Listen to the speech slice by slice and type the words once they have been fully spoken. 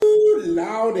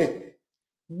Howdy.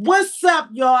 What's up,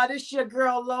 y'all? This your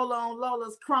girl Lola on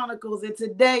Lola's Chronicles, and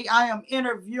today I am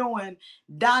interviewing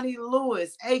Donnie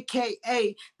Lewis,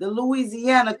 aka the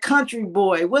Louisiana Country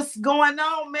Boy. What's going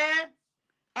on, man?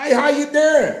 Hey, how you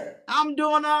doing? I'm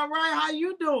doing all right. How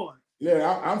you doing?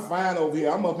 Yeah, I'm fine over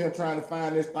here. I'm up here trying to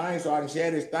find this thing so I can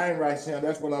share this thing right here.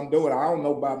 That's what I'm doing. I don't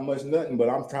know about much nothing, but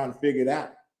I'm trying to figure it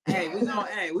out. Hey, we're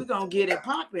gonna get it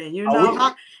popping. You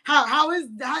know how is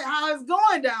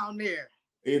going down there?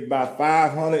 It's about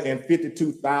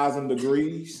 552,000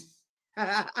 degrees.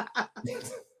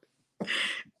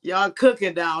 Y'all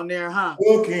cooking down there, huh?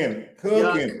 Cooking.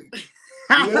 Look,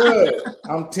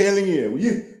 I'm telling you,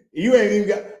 you ain't even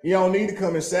got. You don't need to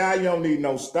come inside. You don't need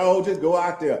no stove. Just go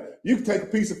out there. You can take a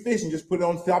piece of fish and just put it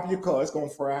on the top of your car. It's gonna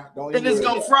fry. And it's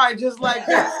gonna fry just like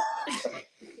that.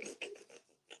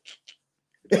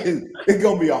 It's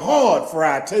gonna be a hard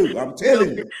fry too. I'm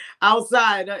telling you.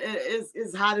 Outside,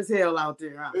 it's hot as hell out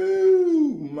there. Huh?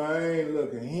 Ooh, man,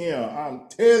 look at him. I'm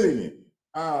telling you.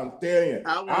 I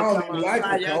don't even like the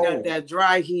cold. Y'all got that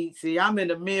dry heat. See, I'm in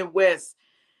the Midwest.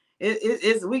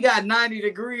 We got 90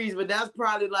 degrees, but that's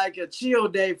probably like a chill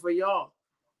day for y'all.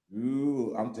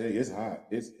 Ooh, I'm telling you, it's hot.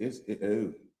 It's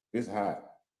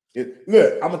hot.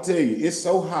 Look, I'm gonna tell you, it's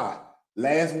so hot.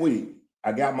 Last week,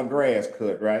 I got my grass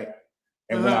cut, right?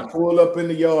 And when I pull up in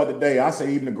the yard today, I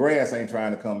say even the grass ain't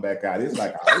trying to come back out. It's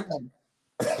like,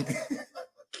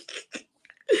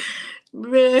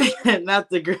 man, not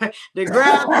the grass. The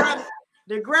grass running.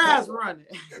 The grass running.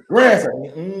 Grass.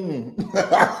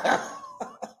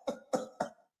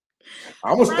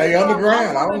 I'm gonna stay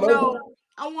underground. I don't know.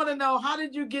 I want to know, how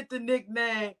did you get the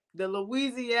nickname the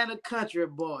Louisiana Country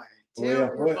Boy?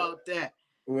 Tell me about that.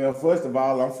 Well, first of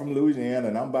all, I'm from Louisiana,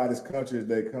 and I'm about as country as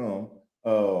they come.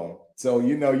 So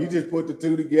you just put the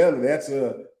two together. That's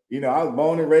I was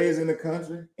born and raised in the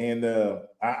country, and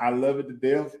I love it to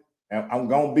death. And I'm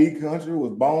gonna be country.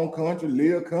 Was born country,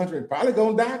 live country, and probably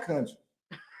gonna die country.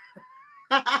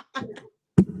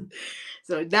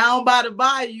 So down by the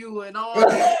bayou and all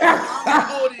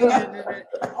that,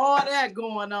 all that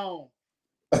going on.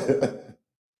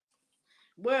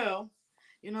 Well,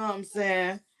 you know what I'm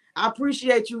saying? I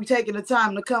appreciate you taking the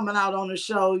time to coming out on the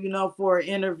show, for an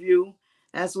interview.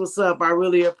 That's what's up. I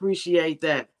really appreciate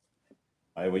that.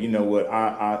 Hey, well, you know what?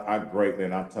 I greatly,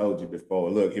 and I told you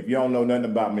before. Look, if you don't know nothing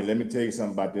about me, let me tell you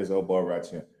something about this old boy right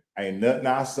here. Ain't nothing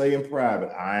I say in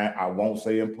private I won't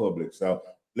say in public. So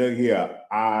look here,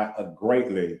 I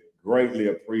greatly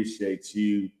appreciate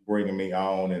you bringing me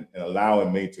on and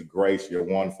allowing me to grace your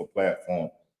wonderful platform.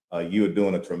 You're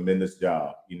doing a tremendous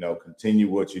job. Continue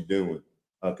what you're doing.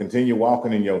 Continue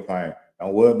walking in your thing.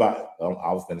 Don't worry about.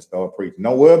 I was going to start preaching.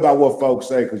 Don't worry about what folks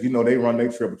say, because they run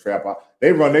their triple trap.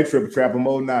 They run their triple trap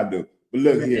more than I do. But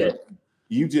look here,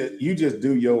 you just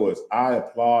do yours. I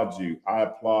applaud you.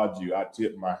 I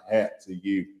tip my hat to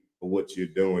you for what you're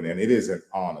doing, and it is an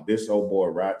honor. This old boy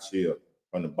right here,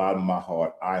 from the bottom of my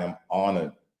heart, I am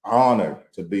honored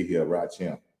to be here right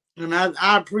here. And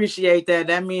I appreciate that.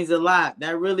 That means a lot.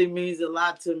 That really means a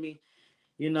lot to me.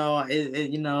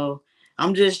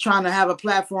 I'm just trying to have a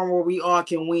platform where we all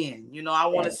can win. I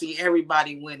want to see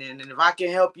everybody winning. And if I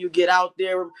can help you get out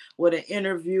there with an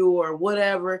interview or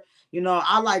whatever,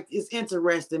 it's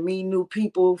interesting, meeting new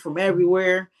people from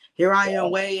everywhere. Here I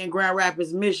am way in Grand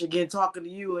Rapids, Michigan, talking to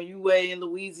you, and you way in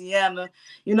Louisiana.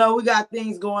 We got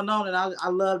things going on, and I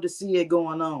love to see it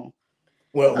going on.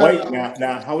 Well, wait,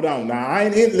 now, hold on. Now, I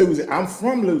ain't in Louisiana. I'm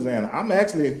from Louisiana. I'm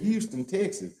actually in Houston,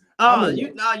 Texas.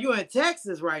 You're in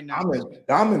Texas right now.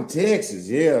 I'm in Texas,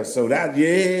 yeah. So okay,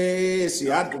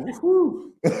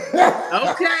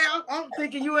 I'm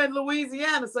thinking you in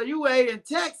Louisiana, so you way in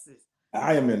Texas.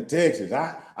 I am in Texas.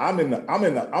 I'm in the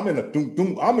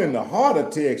heart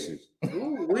of Texas.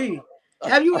 Ooh-wee.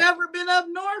 Have you ever been up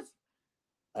north?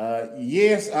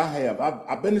 Yes, I have.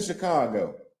 I've been to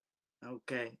Chicago.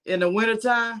 Okay. In the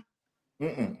wintertime? I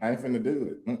ain't finna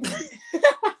do it.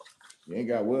 You ain't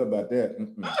got to worry about that.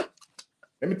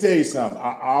 Let me tell you something.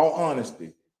 All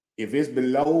honesty, if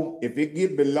it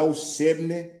get below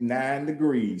 79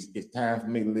 degrees, it's time for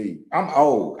me to leave. I'm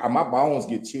old. My bones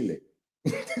get chilly.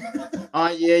 Oh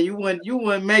yeah, you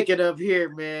wouldn't make it up here,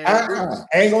 man.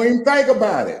 Ain't gonna even think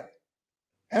about it.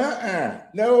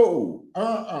 No.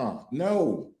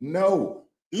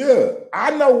 Look,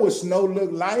 I know what snow look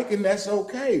like, and that's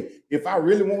okay. If I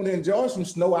really want to enjoy some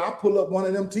snow, I'll pull up one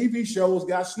of them TV shows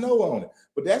got snow on it.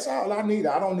 But that's all I need.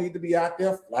 I don't need to be out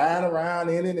there flying around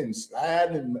in it and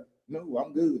sliding. No,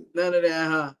 I'm good. None of that,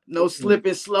 huh? No slip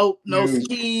and slope, no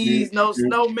skis, no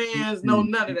snowmans, no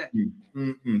none of that.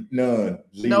 None. No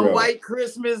Zero. white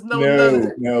Christmas, no none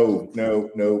of No, that.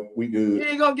 no. We You good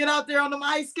ain't gonna get out there on them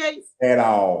ice skates? at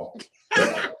all.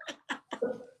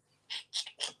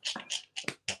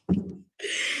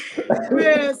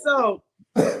 Man, so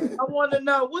I want to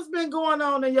know what's been going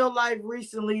on in your life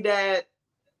recently that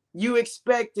you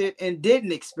expected and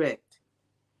didn't expect.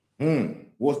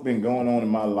 What's been going on in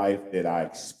my life that I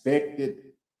expected?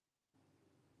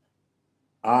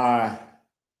 I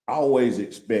always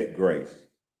expect grace.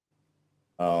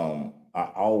 I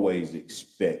always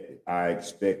expect it. I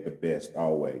expect the best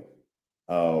always.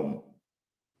 Um,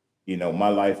 my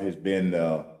life has been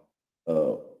uh,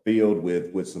 filled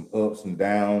with some ups and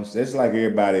downs. It's like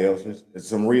everybody else's. It's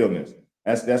some realness.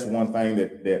 That's one thing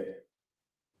that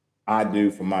I do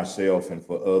for myself and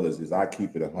for others is I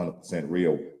keep it 100%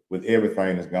 real with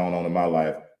everything that's going on in my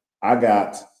life. I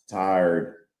got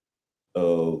tired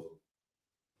of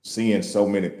seeing so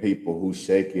many people who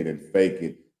shake it and fake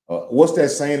it. What's that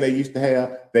saying they used to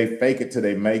have? They fake it till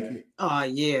they make it. Oh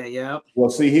yeah. Well,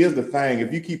 see, here's the thing: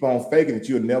 if you keep on faking it,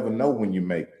 you'll never know when you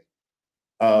make it.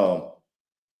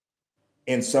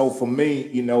 And so for me,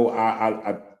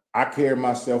 I carry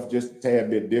myself just a tad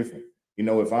bit different.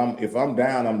 If I'm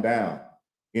down, I'm down.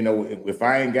 If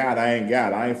I ain't got, I ain't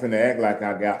got. I ain't finna act like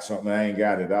I got something I ain't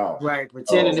got at all. Right,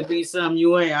 pretending to be something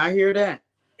you ain't. I hear that.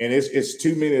 And it's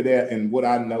too many of that. And what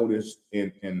I noticed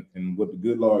and what the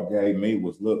good Lord gave me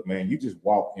was, look, man, you just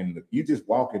walk in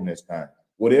this time.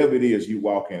 Whatever it is, you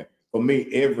walk in. For me,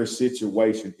 every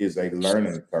situation is a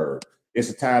learning curve.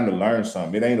 It's a time to learn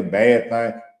something. It ain't a bad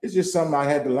thing. It's just something I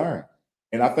had to learn.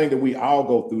 And I think that we all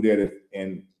go through that.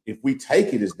 And if we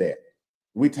take it as that,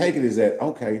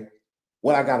 okay,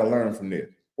 what I got to learn from this?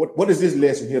 What is this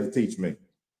lesson here to teach me?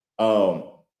 And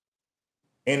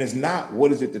it's not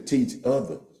what is it to teach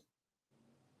others?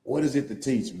 What is it to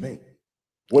teach me?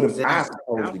 What am I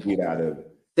supposed to get out of it?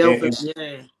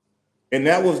 And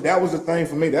that was the thing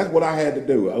for me. That's what I had to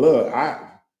do.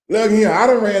 Look here. I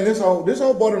done ran this whole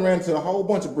boy done ran into a whole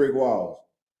bunch of brick walls.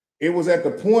 It was at the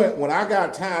point when I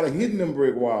got tired of hitting them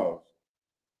brick walls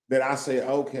that I said,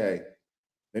 okay,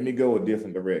 let me go a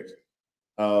different direction.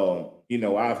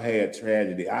 I've had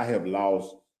tragedy. I have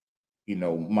lost,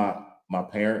 my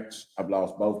parents. I've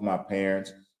lost both my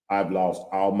parents. I've lost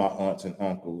all my aunts and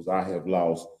uncles. I have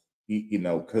lost,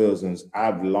 cousins.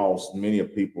 I've lost many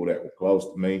of people that were close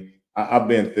to me. I've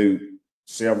been through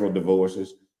several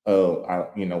divorces.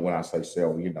 When I say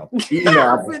several, I'm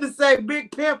finna say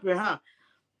big pimping, huh?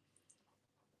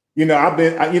 I've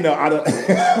been, I don't.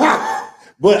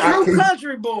 But true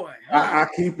country boy. Huh? I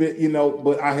keep it,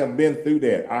 but I have been through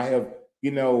that. I have,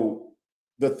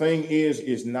 the thing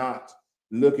is not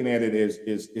looking at it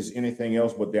as anything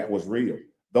else, but that was real.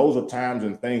 Those are times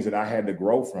and things that I had to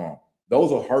grow from.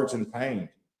 Those are hurts and pains.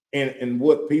 And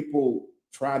what people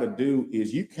try to do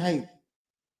is you can't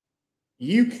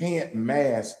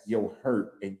mask your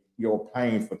hurt and your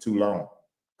pain for too long.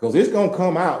 Because it's gonna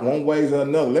come out one way or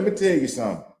another. Let me tell you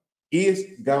something.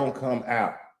 It's gonna come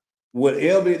out.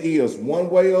 Whatever it is, one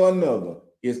way or another,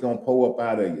 it's gonna pull up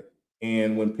out of you.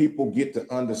 And when people get to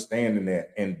understanding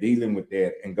that and dealing with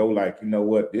that and go like, you know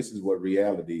what, this is what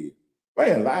reality is.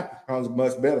 Man, life becomes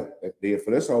much better. That did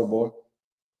for this old boy.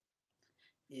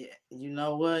 Yeah, you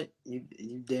know what? You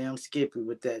damn skippy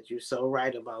with that. You're so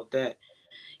right about that.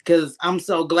 Cause I'm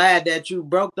so glad that you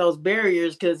broke those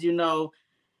barriers. Cause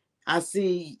I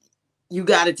see you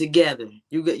got it together.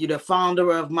 You're the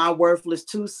founder of My Worthless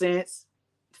 2 Cents,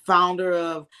 founder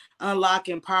of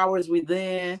Unlocking Powers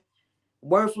Within,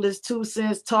 Worthless 2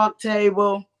 Cents Talk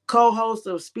Table, co-host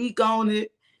of Speak On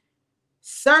It,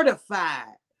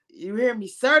 certified. You hear me?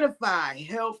 Certified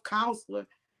health counselor,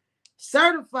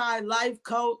 certified life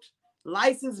coach,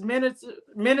 licensed minister,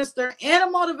 and a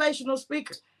motivational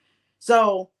speaker.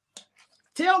 So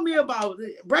tell me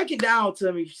break it down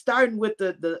to me, starting with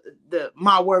the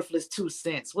My Worthless 2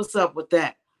 Cents. What's up with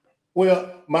that?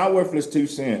 Well, My Worthless 2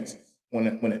 Cents, when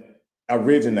it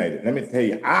originated, let me tell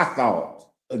you, I thought,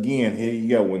 again, here you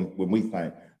go, when we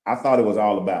think, I thought it was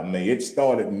all about me. It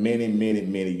started many, many,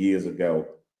 many years ago.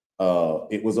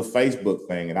 It was a Facebook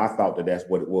thing, and I thought that that's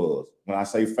what it was. When I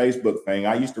say Facebook thing,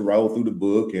 I used to roll through the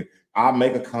book and I'll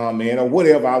make a comment or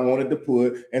whatever I wanted to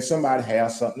put, and somebody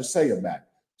has something to say about it.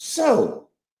 So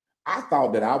I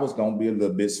thought that I was going to be a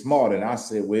little bit smart, and I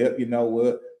said, well, you know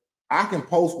what? I can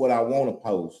post what I want to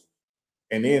post.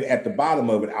 And then at the bottom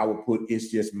of it, I would put, it's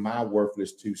just my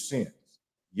worthless 2 cents.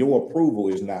 Your approval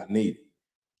is not needed.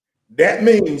 That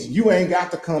means you ain't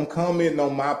got to come commenting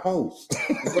on my post.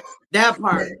 That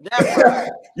part.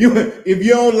 If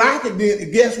you don't like it,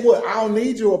 then guess what? I don't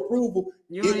need your approval.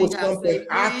 It was something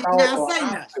I thought or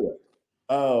I said.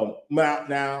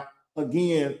 Now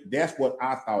again, that's what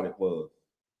I thought it was.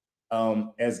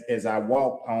 As I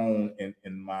walked on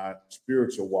in my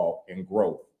spiritual walk and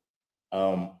growth,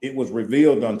 it was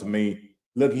revealed unto me.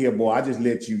 Look here, boy. I just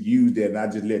let you use that, and I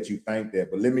just let you think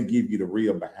that. But let me give you the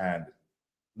real behind it.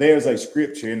 There's a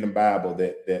scripture in the Bible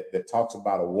that talks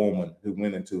about a woman who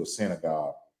went into a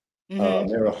synagogue.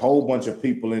 There were a whole bunch of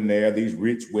people in there, these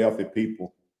rich, wealthy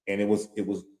people, and it was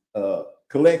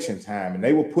collection time, and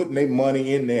they were putting their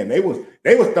money in there, and they was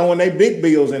throwing their big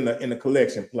bills in the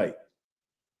collection plate.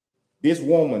 This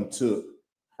woman took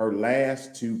her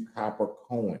last two copper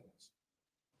coins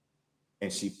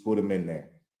and she put them in there.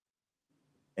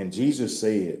 And Jesus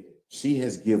said, she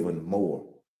has given more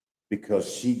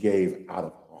because she gave out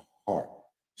of her heart.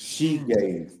 She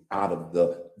gave out of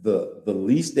the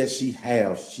least that she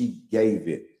has, she gave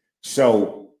it.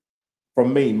 So for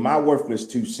me, my worthless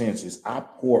 2 cents is I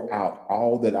pour out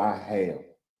all that I have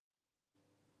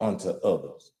unto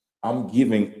others. I'm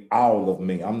giving all of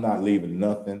me. I'm not leaving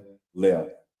nothing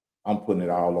left. I'm putting it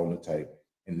all on the table.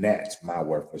 And that's my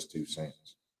worthless 2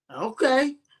 cents.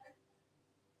 Okay.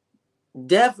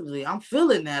 Definitely. I'm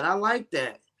feeling that. I like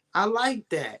that. I like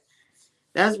that.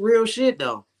 That's real shit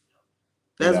though.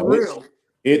 That's real.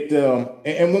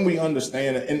 And when we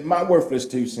understand it, and my worthless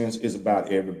 2 cents is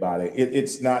about everybody.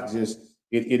 It's not just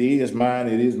it is mine,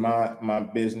 it is my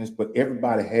business, but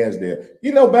everybody has their,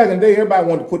 back in the day, everybody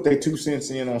wanted to put their 2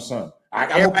 cents in on something.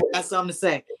 Everybody got something to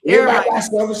say. Everybody got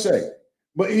something to say.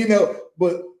 But here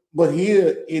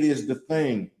it is the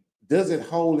thing. Does it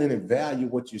hold any value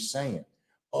what you're saying?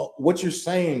 What you're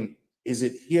saying, is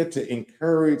it here to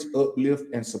encourage,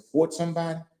 uplift, and support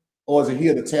somebody? Or is it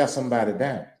here to tear somebody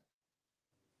down?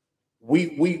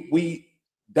 We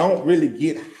don't really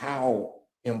get how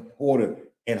important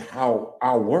and how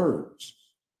our words,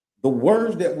 the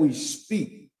words that we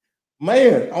speak,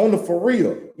 man, on the for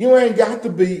real, you ain't got to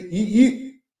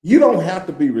be, you don't have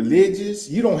to be religious,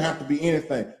 you don't have to be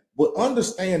anything, but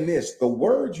understand this: the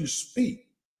words you speak,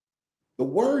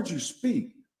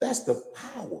 that's the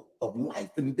power of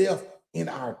life and death in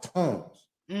our tongues.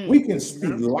 We can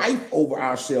speak life over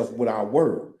ourselves with our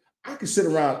word. I can sit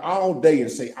around all day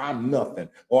and say I'm nothing,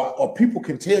 or people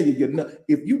can tell you you're nothing.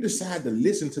 If you decide to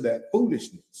listen to that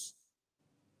foolishness,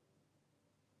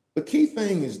 the key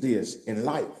thing is this in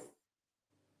life.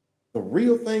 The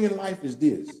real thing in life is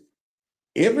this: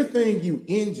 everything you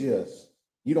ingest,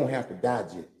 you don't have to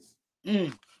digest.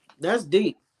 That's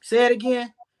deep. Say it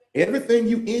again. Everything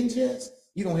you ingest,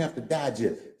 you don't have to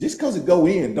digest. Just because it go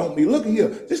in, don't mean, look here,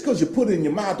 just because you put it in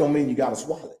your mouth don't mean you got to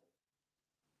swallow it.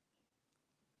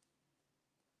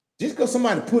 Just because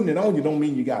somebody putting it on you don't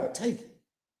mean you got to take it.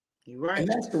 You're right. And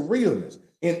that's the realness.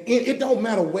 And it don't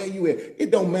matter where you at. It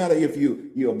don't matter if you're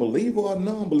a believer or a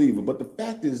non-believer. But the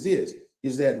fact is this,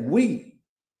 is that we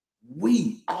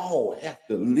all have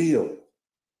to live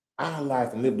our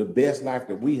life and live the best life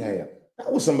that we have.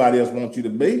 Not what somebody else wants you to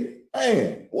be.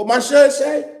 Man, what my shirt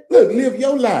say? Look, live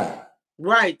your life.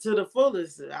 Right, to the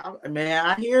fullest. Man,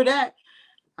 I hear that.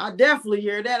 I definitely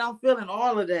hear that. I'm feeling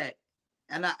all of that.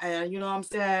 And you know what I'm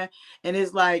saying? And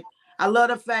it's like, I love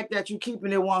the fact that you're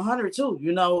keeping it 100 too.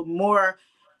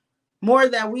 More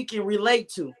that we can relate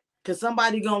to. Because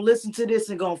somebody going to listen to this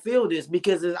and going to feel this.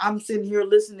 Because I'm sitting here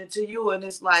listening to you and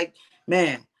it's like,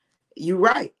 man, you're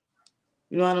right.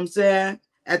 You know what I'm saying?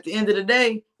 At the end of the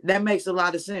day, that makes a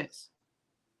lot of sense.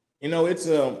 It's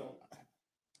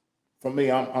for me,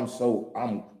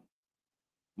 the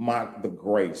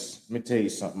grace. Let me tell you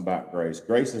something about grace.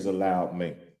 Grace has allowed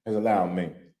me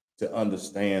to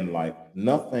understand like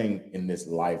nothing in this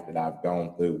life that I've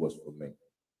gone through was for me.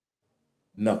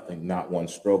 Nothing, not one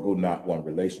struggle, not one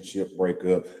relationship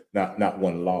breakup, not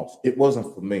one loss. It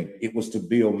wasn't for me. It was to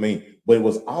build me, but it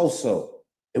was also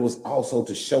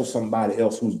to show somebody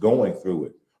else who's going through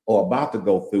it or about to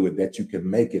go through it that you can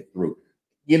make it through.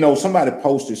 Somebody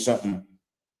posted something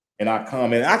and I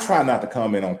comment. I try not to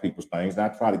comment on people's things. I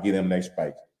try to get them their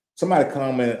space. Somebody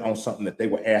commented on something that they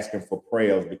were asking for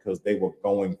prayers because they were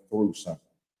going through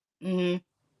something.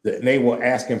 They were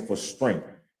asking for strength.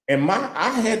 And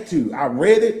I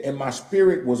read it and my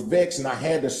spirit was vexed and I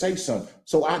had to say something.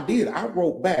 So I did. I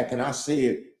wrote back and I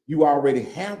said, you already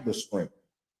have the strength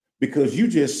because you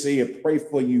just said, pray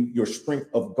for your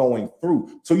strength of going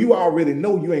through. So you already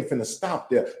know you ain't finna stop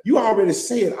there. You already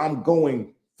said, I'm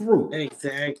going through.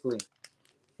 Exactly.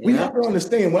 Yeah. We have to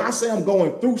understand when I say I'm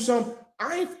going through something,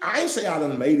 I ain't say I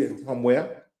done made it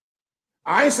somewhere.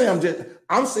 I ain't say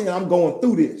I'm saying I'm going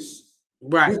through this.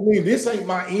 Right. Which means this ain't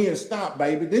my end stop,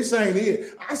 baby. This ain't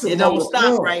it. It don't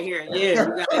stop right here. Yeah,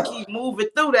 you gotta keep moving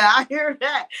through that. I hear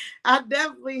that. I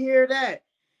definitely hear that.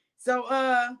 So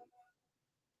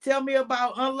Tell me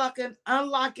about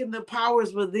unlocking the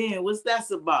powers within. What's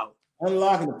that's about?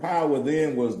 Unlocking the power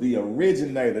within was the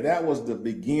originator. That was the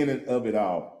beginning of it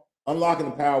all. Unlocking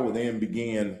the power within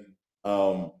began.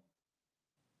 Um,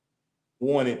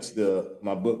 One, it's the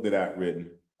my book that I've written,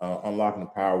 Unlocking the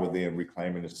Power Within,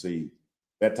 Reclaiming the Seed.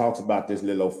 That talks about this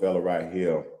little old fella right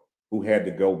here who had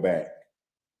to go back,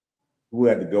 who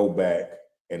had to go back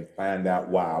and find out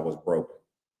why I was broken.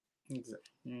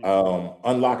 Exactly.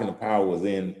 Unlocking the power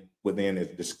within is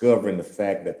discovering the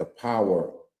fact that the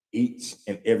power, each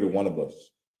and every one of us,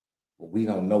 what we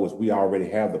don't know is we already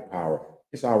have the power.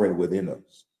 It's already within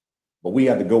us. But we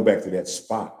had to go back to that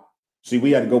spot. See,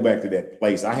 we had to go back to that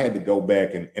place. I had to go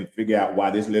back and figure out why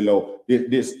this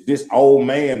old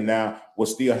man now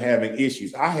was still having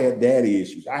issues. I had daddy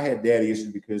issues. I had daddy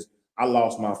issues because I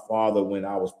lost my father when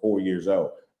I was 4 years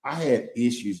old. I had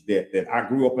issues that I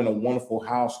grew up in a wonderful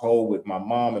household with my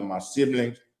mom and my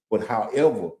siblings, but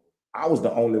however, I was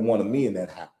the only one of me in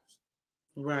that house.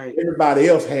 Right. Everybody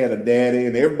else had a daddy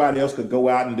and everybody else could go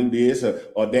out and do this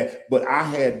or that. But I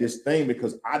had this thing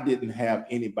because I didn't have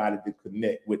anybody to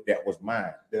connect with that was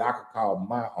mine, that I could call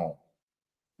my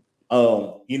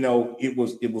own. It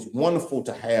was wonderful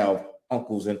to have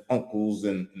uncles and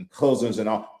cousins and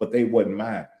all, but they wasn't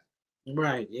mine.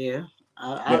 Right. Yeah.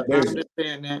 I There's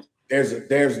understand that.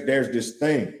 there's this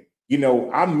thing.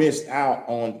 I missed out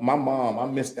on my mom. I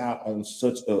missed out on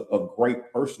such a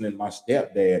great person in my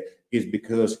stepdad is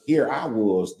because here I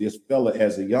was, this fella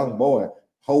as a young boy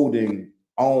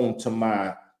on to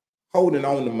my holding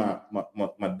on to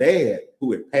my dad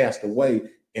who had passed away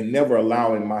and never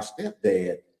allowing my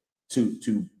stepdad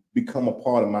to become a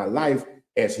part of my life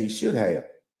as he should have.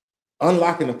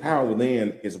 Unlocking the power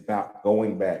within is about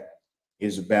going back.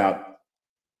 Is about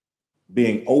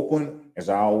being open, as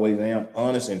I always am,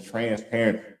 honest and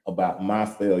transparent about my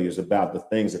failures, about the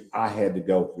things that I had to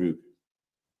go through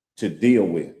to deal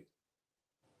with.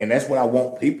 And that's what I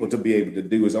want people to be able to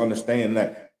do is understand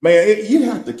that, man, you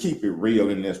have to keep it real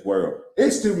in this world.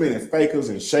 There's too many fakers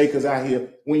and shakers out here.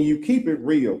 When you keep it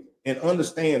real and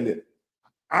understand that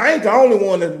I ain't the only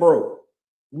one that's broke.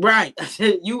 Right.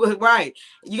 You right.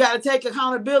 You got to take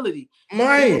accountability. People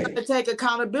got Man. to take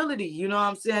accountability. You know what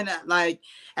I'm saying? Like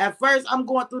at first, I'm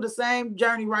going through the same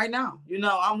journey right now.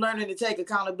 I'm learning to take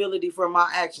accountability for my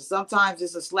actions. Sometimes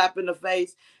it's a slap in the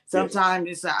face. Yes. Sometimes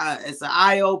it's an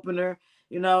eye opener.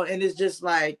 And it's just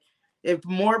like if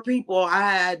more people,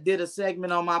 I did a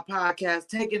segment on my podcast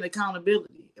taking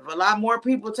accountability. If a lot more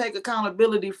people take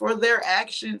accountability for their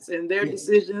actions and their Yes.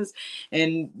 decisions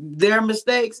and their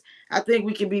mistakes, I think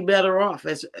we can be better off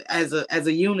as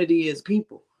a unity as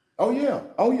people. Oh yeah,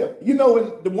 oh yeah.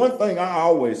 And the one thing I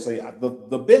always say,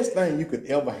 the best thing you could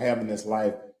ever have in this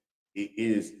life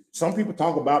is some people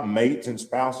talk about mates and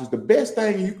spouses. The best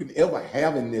thing you can ever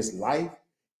have in this life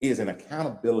is an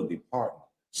accountability partner.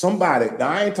 Somebody, now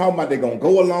I ain't talking about they're gonna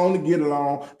go along to get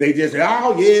along. They just say,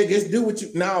 oh yeah, just do what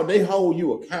you now they hold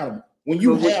you accountable. When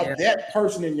you have that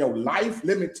person in your life,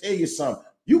 let me tell you something,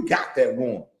 you got that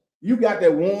one. You got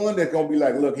that one that's gonna be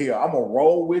like, look here, I'm gonna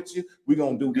roll with you. We're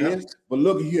gonna do this. But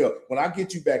look here, when I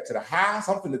get you back to the house,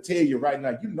 I'm gonna tell you right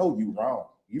now, you know you wrong.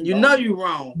 You know you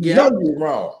wrong. You know you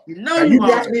wrong. You know now you you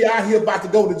got wrong. me out here about to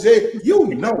go to jail.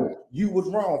 You know you was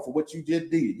wrong for what you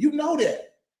just did. You know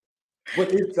that.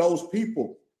 But it's those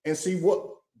people. And see what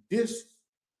this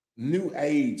new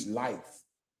age life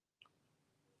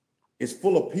is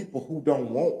full of people who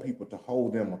don't want people to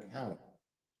hold them accountable.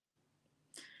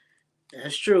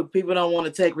 That's true. People don't want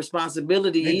to take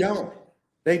responsibility. They don't.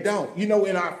 They don't.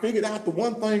 And I figured out the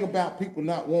one thing about people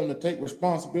not wanting to take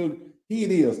responsibility. Here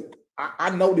it is. I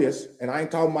know this, and I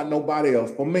ain't talking about nobody else.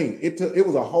 For me, it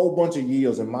was a whole bunch of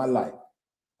years in my life.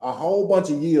 A whole bunch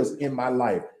of years in my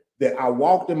life that I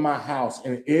walked in my house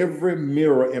and every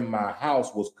mirror in my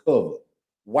house was covered.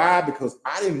 Why? Because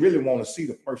I didn't really want to see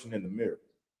the person in the mirror.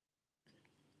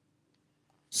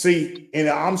 See, and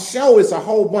I'm sure it's a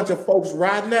whole bunch of folks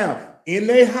right now in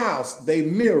their house, their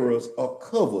mirrors are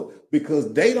covered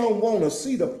because they don't want to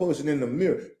see the person in the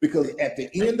mirror. Because at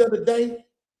the end of the day,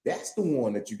 that's the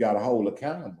one that you got to hold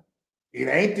accountable. It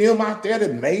ain't them out there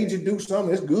that made you do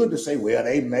something. It's good to say, well,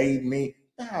 they made me.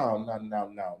 No.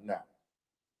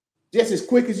 Just as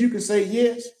quick as you can say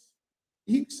yes,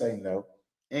 you can say no.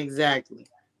 Exactly.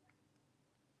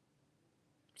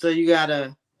 So you got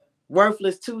a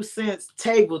worthless 2 cents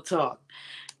table talk.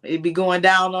 It be going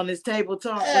down on this table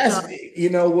talk.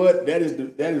 You know what? That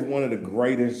is one of the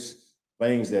greatest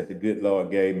things that the good Lord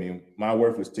gave me. My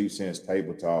worthless 2 cents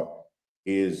table talk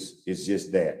is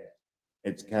just that.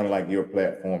 It's kind of like your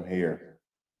platform here.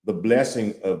 The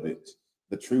blessing of it,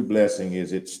 the true blessing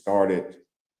is it started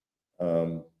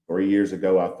 3 years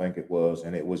ago, I think it was,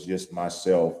 and it was just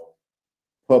myself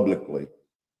publicly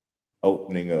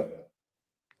opening up.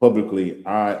 Publicly,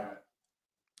 a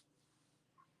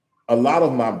lot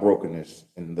of my brokenness,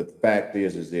 and the fact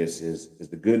is this is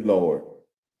the good Lord.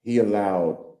 He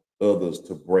allowed others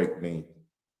to break me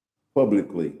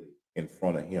publicly in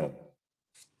front of Him,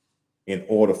 in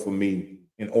order for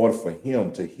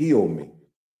Him to heal me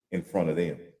in front of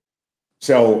them.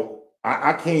 So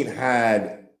I can't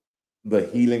hide the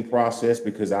healing process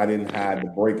because I didn't hide the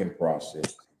breaking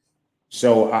process.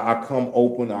 So I come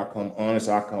open, I come honest,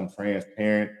 I come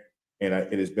transparent, and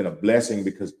it has been a blessing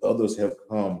because others have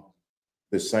come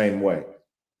the same way.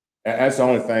 That's the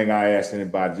only thing I ask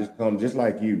anybody. Just come, just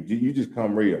like you. You just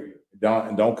come real.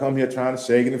 Don't come here trying to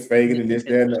shake it and fake it and this,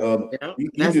 that, and the other. Yeah. You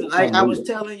That's just like come I was real.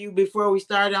 telling you before we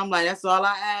started. I'm like, that's all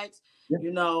I ask. Yeah.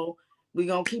 You know, we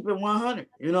gonna keep it 100.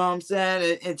 You know what I'm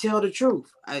saying, and tell the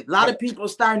truth. A lot Right. of people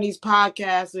starting these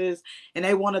podcasts and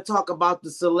they want to talk about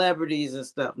the celebrities and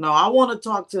stuff. No, I want to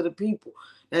talk to the people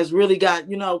that's really got,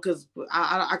 because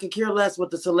I can care less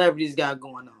what the celebrities got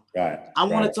going on. Right. I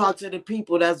want Right. to talk to the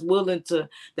people that's willing to,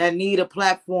 that need a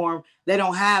platform. They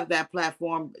don't have that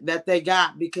platform that they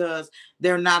got because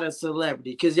they're not a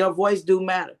celebrity. Because your voice do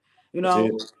matter. You That's know,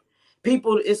 it.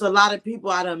 people, it's a lot of people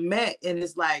I done met, and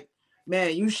it's like,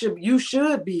 man, you should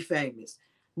be famous.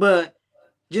 But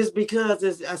just because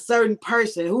it's a certain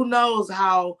person, who knows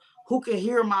who can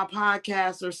hear my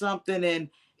podcast or something, and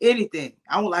anything.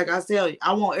 Like I said,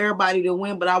 I want everybody to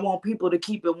win, but I want people to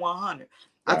keep it 100.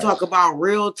 I Right. talk about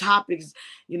real topics,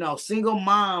 single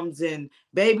moms and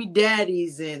baby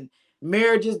daddies and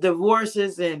marriages,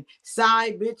 divorces, and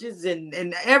side bitches,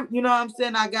 and every, you know what I'm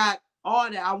saying? I got all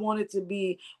that. I want it to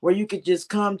be where you could just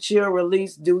come, chill,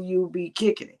 release, do you, be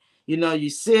kicking it. You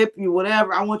sip, you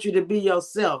whatever. I want you to be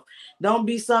yourself. Don't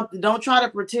be something. Don't try to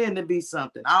pretend to be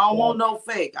something. I don't want Right. no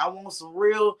fake. I want some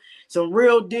real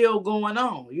deal going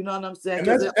on. You know what I'm saying? And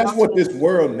Because that's what this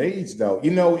world needs, though.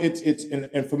 It's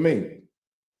and for me,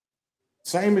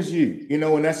 same as you.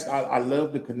 And that's I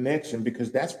love the connection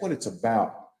because that's what it's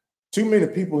about. Too many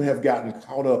people have gotten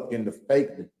caught up in the fake.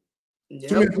 Too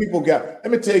yep. many people got.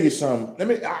 Let me tell you something.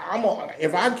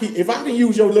 If I can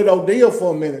use your little deal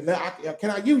for a minute. Now, can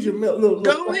I use your little?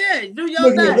 Go ahead, do your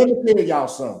Look here. Let thing. me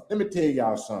tell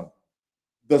y'all something.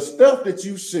 The stuff that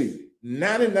you see,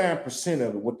 99%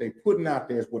 of it, what they putting out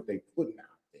there is what they putting out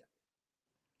there.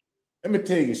 Let me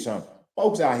tell you something.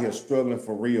 Folks out here struggling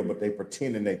for real, but they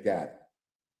pretending they got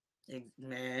it.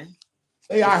 Man.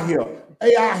 They out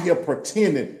here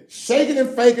pretending, shaking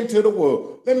and faking to the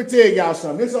world. Let me tell y'all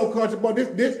something. This old country boy,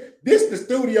 this the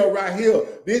studio right here.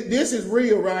 This is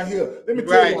real right here. Let me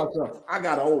tell y'all something. I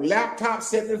got an old laptop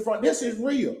sitting in front. This is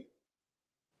real.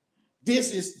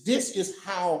 This is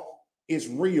how it's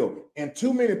real. And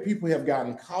too many people have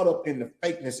gotten caught up in the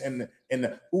fakeness and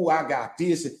the I got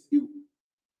this.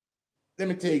 Let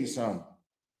me tell you something.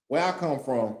 Where I come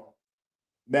from,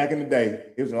 back in the day,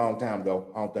 it was a long time ago.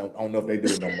 I don't know if they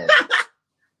do it no more.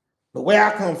 But where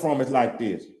I come from is like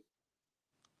this.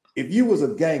 If you was a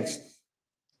gangster,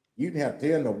 you didn't have to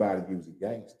tell nobody you was a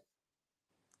gangster.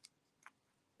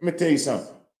 Let me tell you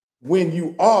something. When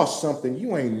you are something,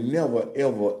 you ain't never,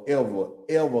 ever, ever,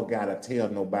 ever got to tell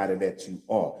nobody that you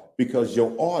are because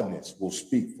your ordinance will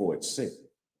speak for itself.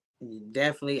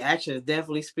 Definitely, actions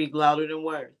definitely speak louder than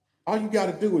words. All you got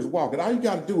to do is walk it. All you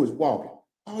got to do is walk it.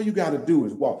 All you got to do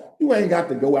is walk. You ain't got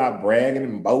to go out bragging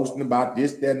and boasting about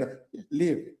this, that, and just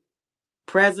live it.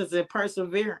 Presence and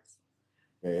perseverance.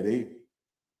 There it is.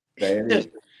 There it is.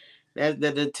 That's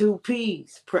the two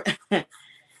P's.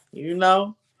 you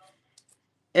know.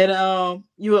 And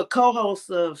you a co-host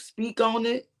of Speak On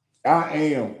It. I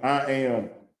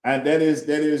am. And that is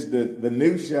the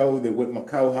new show that with my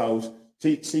co-host.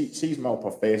 She's more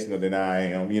professional than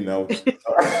I am,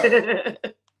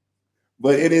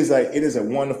 But it is a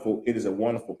wonderful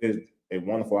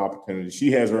opportunity.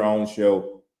 She has her own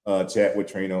show, Chat with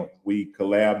Trina. We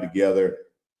collab together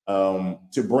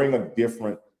to bring a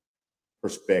different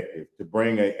perspective, to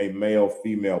bring a male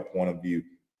female point of view,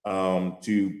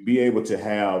 to be able to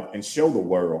have and show the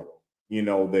world,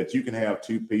 that you can have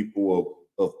two people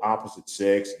of opposite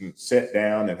sex and sit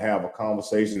down and have a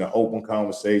conversation, an open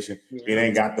conversation. It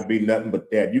ain't got to be nothing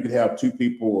but that. You could have two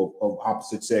people of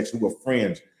opposite sex who are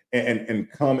friends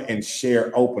and come and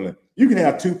share openly. You can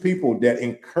have two people that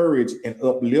encourage and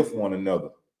uplift one another.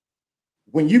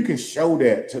 When you can show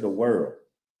that to the world,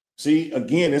 see,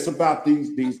 again, it's about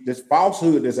this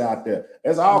falsehood that's out there.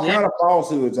 There's all kind of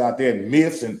falsehoods out there, and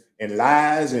myths and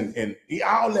lies and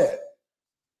all that.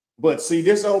 But see,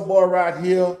 this old boy right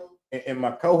here, and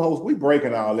my co-host, we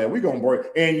breaking all that. We gonna break,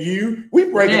 and we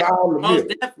breaking all the most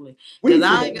myths. definitely. We Because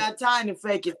I finna- ain't got time to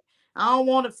fake it. I don't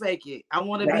want to fake it. I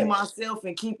want to be right, myself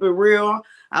and keep it real.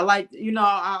 I like,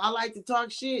 I like to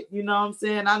talk shit. You know what I'm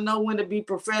saying? I know when to be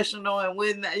professional and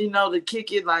when, to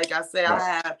kick it. Like I say,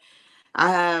 right. I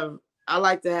have I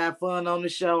like to have fun on the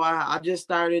show. I just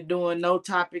started doing no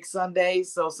topic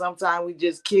Sundays, so sometimes we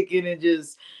just kick it and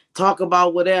just talk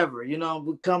about whatever,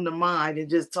 we come to mind and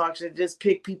just talk shit, just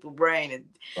pick people brain and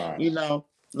Right.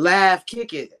 laugh,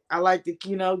 kick it. I like to,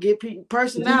 get people But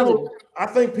personality. I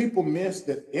think people miss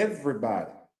that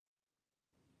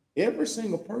every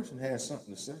single person has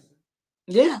something to say.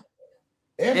 Yeah.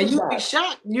 And you'd be Everybody.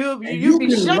 shocked. And You'd you be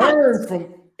can shocked. learn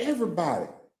from everybody.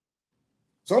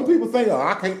 Some people think, oh,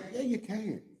 I can't. Yeah, you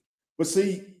can. But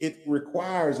see, it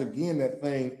requires, again, that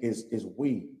thing is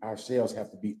we ourselves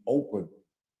have to be open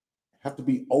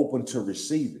to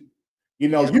receive it.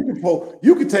 Yeah.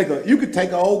 You could take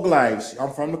an old glass.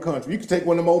 I'm from the country. You could take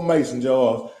one of them old mason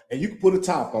jars and you can put a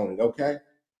top on it, okay?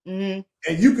 Mm-hmm.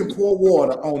 And you can pour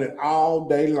water on it all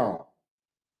day long,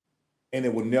 and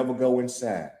it will never go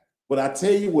inside. But I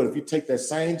tell you what, if you take that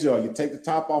same jar, you take the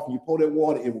top off and you pour that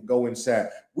water, it will go inside.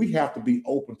 We have to be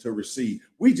open to receive.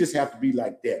 We just have to be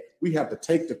like that. We have to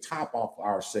take the top off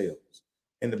ourselves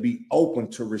and to be open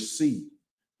to receive.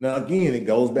 Now, again, it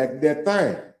goes back to that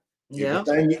thing. Yeah.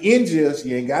 Everything you ingest,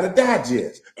 you ain't got to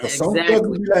digest. Because some stuff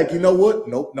will be like, you know what?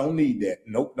 Nope, don't need that.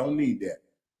 Nope, don't need that.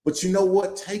 But you know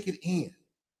what? Take it in.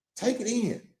 Take it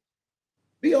in.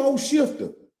 Be old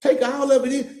shifter. Take all of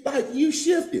it in. Like you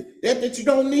shift it. That you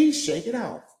don't need, shake it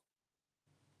off.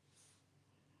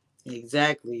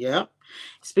 Exactly. Yeah.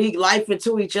 Speak life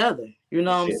into each other. You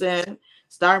know what I'm saying?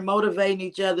 Start motivating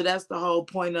each other. That's the whole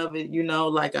point of it.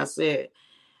 Like I said,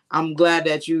 I'm glad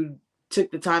that you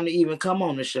took the time to even come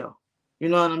on the show. You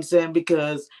know what I'm saying?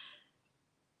 Because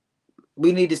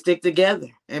we need to stick together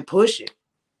and push it.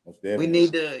 We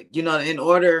need to,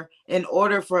 in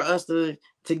order for us to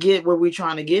get where we're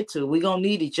trying to get to, we're gonna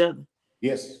need each other.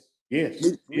 Yes.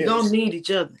 Yes. We're gonna need each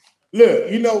other. Look,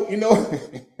 I'll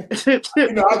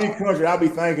be country, I'll be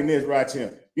thinking this right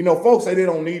here. Folks say they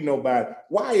don't need nobody.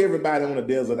 Why everybody on a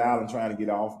desert island trying to get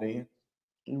off then?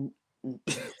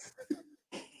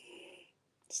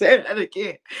 Say that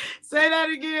again. Say that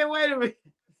again. Wait a minute.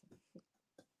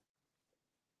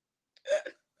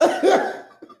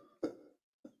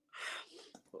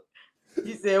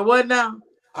 You said what now?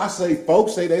 I say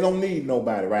folks say they don't need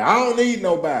nobody, right? I don't need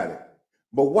nobody.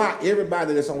 But why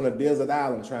everybody that's on a desert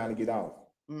island trying to get off?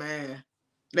 Man,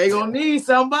 they gonna need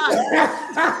somebody.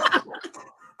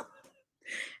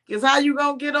 Because how you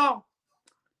gonna get off?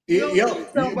 You need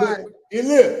somebody.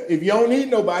 Look, if you don't need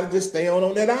nobody, just stay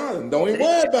on that island. Don't even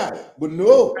worry about it. But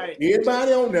no, right.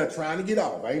 Everybody on there trying to get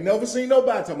off. I ain't never seen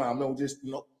nobody talking about no, just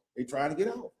they trying to get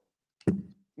off.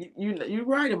 You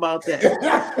right about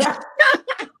that.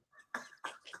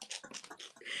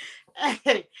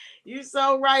 Hey, you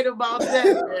so right about that,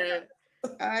 man.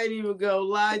 I ain't even gonna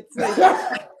lie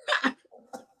to you.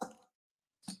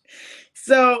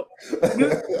 So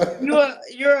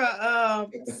you're a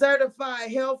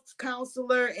certified health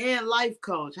counselor and life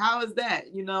coach. How is that?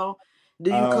 Do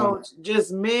you coach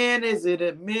just men? Is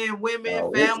it men,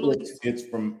 women, families? It's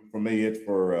for me. It's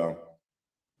for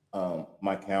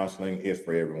my counseling is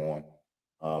for everyone.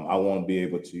 I want to be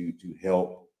able to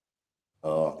help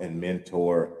and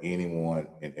mentor anyone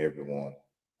and everyone.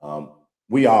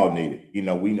 We all need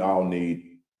it. We all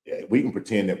need. We can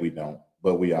pretend that we don't,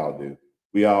 but we all do.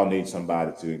 We all need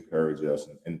somebody to encourage us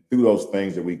and through those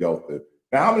things that we go through.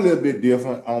 Now I'm a little bit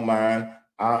different on mine.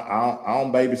 I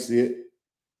don't babysit.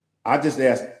 I just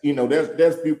ask,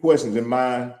 there's a few questions in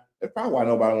mind. That's probably why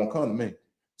nobody won't come to me.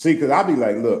 See, because I'll be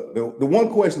like, look, the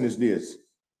one question is this.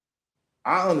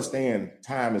 I understand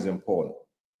time is important.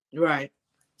 Right.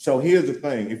 So here's the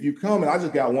thing. If you come and I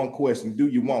just got one question, do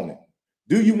you want it?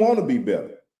 Do you want to be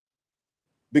better?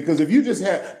 Because if you just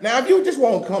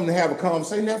want to come to have a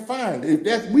conversation, that's fine. If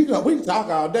that's we can talk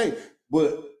all day,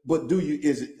 but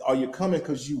are you coming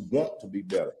because you want to be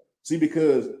better? See,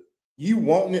 because you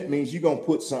wanting it means you're gonna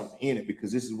put something in it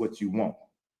because this is what you want.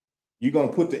 You're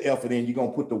gonna put the effort in, you're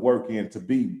gonna put the work in to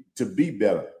be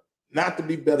better. Not to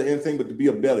be better anything, but to be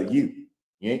a better you.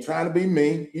 You ain't trying to be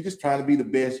me, you're just trying to be the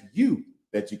best you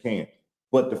that you can.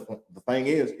 But the thing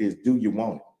is do you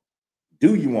want it?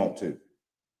 Do you want to?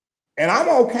 And I'm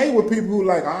okay with people who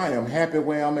like, I am happy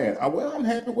where I'm at. Well, I'm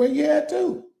happy where you're at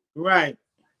too. Right.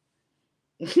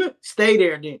 Stay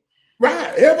there then.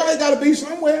 Right. Everybody got to be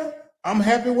somewhere. I'm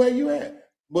happy where you at.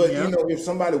 But, if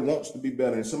somebody wants to be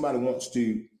better and somebody wants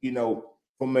to,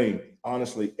 for me,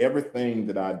 honestly, everything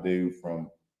that I do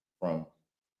from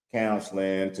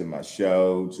counseling to my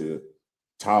show to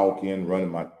talking, running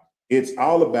my, it's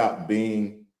all about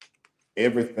being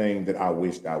everything that I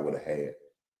wished I would have had.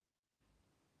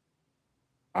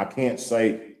 I can't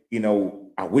say,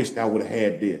 I wished I would have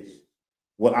had this.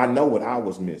 Well, I know what I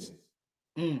was missing.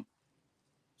 Mm.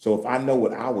 So if I know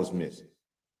what I was missing,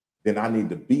 then I need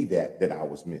to be that I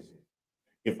was missing.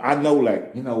 If I know,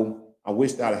 like, I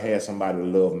wished I'd have had somebody to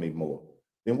love me more,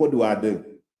 then what do?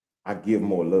 I give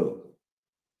more love.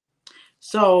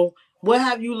 So what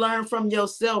have you learned from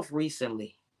yourself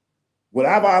recently? What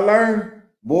have I learned?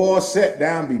 Boy, sit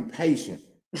down, be patient.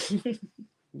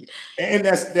 And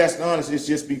that's honest. It's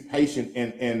just be patient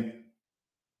and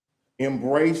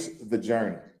embrace the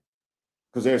journey.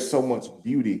 Because there's so much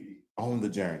beauty on the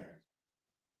journey.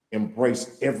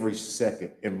 Embrace every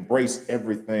second, embrace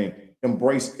everything,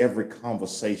 embrace every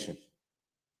conversation,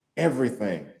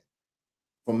 everything.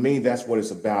 For me, that's what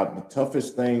it's about. The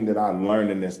toughest thing that I learned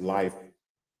in this life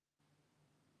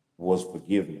was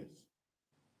forgiveness.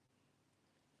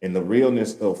 And the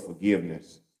realness of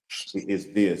forgiveness is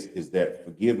that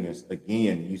forgiveness,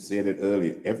 again, you said it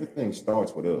earlier, everything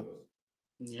starts with us.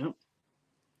 Yep.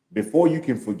 Before you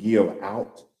can forgive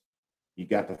out, you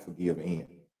got to forgive in.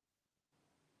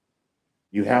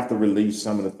 You have to release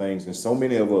some of the things. And so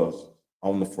many of us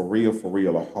on the for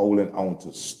real are holding on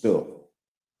to stuff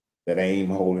that ain't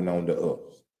holding on to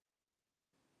us.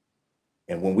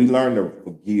 And when we learn to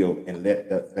forgive and let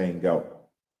that thing go,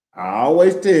 I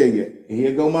always tell you,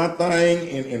 here go my thing,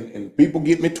 and people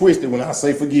get me twisted when I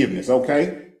say forgiveness,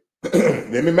 okay?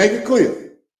 Let me make it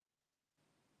clear.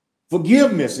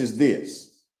 Forgiveness is this.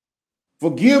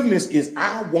 Forgiveness is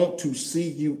I want to see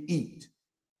you eat.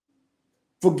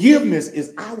 Forgiveness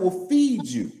is I will feed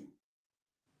you.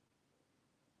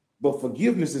 But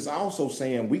forgiveness is also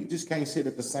saying we just can't sit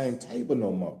at the same table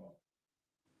no more.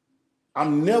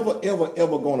 I'm never, ever,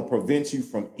 ever going to prevent you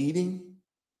from eating.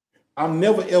 I'm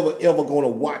never, ever, ever going to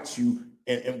watch you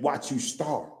and watch you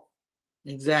starve.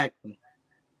 Exactly.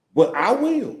 But I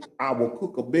will. I will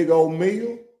cook a big old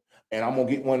meal, and I'm going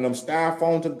to get one of them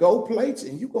styrofoam to-go plates,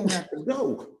 and you're going to have to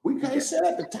go. We can't sit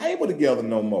at the table together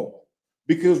no more.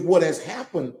 Because what has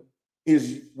happened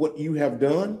is what you have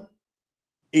done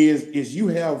is you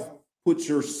have put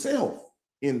yourself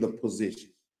in the position.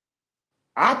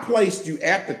 I placed you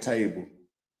at the table.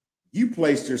 You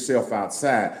placed yourself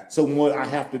outside. So what I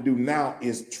have to do now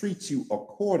is treat you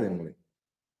accordingly.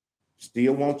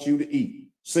 Still want you to eat.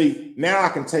 See, now I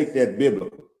can take that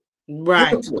biblical.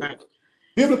 Right.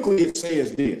 Biblically, it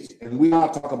says this, and we all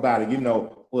talk about it,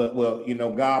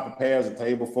 God prepares a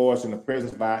table for us in the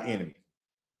presence of our enemies.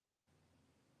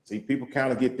 See, people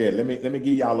kind of get that. Let me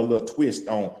give y'all a little twist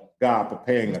on God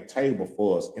preparing a table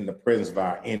for us in the presence of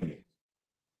our enemies.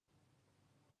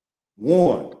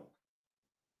 One,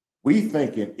 we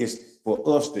thinking it's for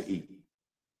us to eat.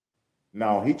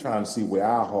 No, he's trying to see where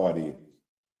our heart is.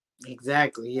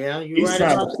 Exactly. Yeah, you're right. He's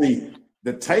trying to see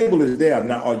the table is there.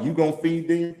 Now, are you gonna feed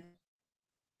them?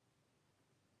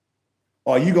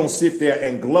 Or are you gonna sit there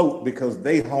and gloat because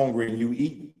they hungry and you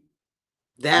eating?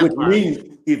 That which part.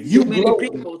 Means if you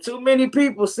too many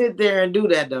people sit there and do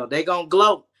that though. They gonna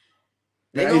gloat.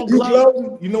 Now, if you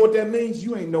gloating, you know what that means?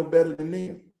 You ain't no better than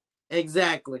them.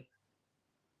 Exactly.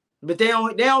 But they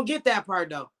don't get that part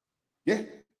though. Yeah.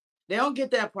 They don't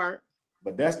get that part.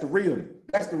 But that's the real.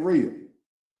 That's the real.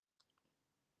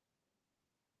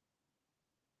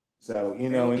 So,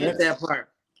 and get that part.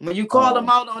 When you call them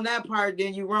out on that part,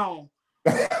 then you wrong.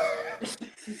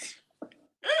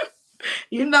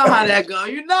 You know how that go.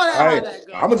 You know how that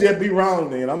go. I'm gonna just be wrong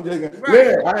then. I'm just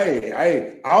gonna,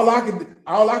 hey. All I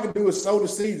can do is sow the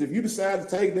seeds. If you decide to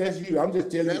take that's you. I'm just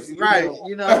telling you. That's right.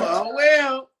 Oh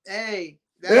well. Hey.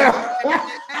 Hey.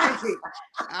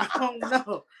 I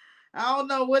don't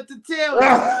know what to tell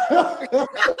you.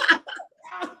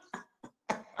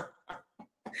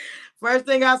 First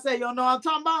thing I say, you don't know what I'm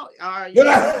talking about? All right.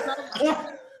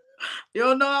 You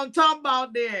don't know what I'm talking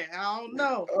about then. I don't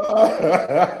know.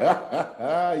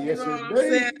 Yes, you know what I'm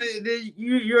saying?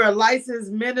 You're a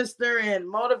licensed minister and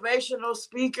motivational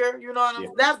speaker. You know what I'm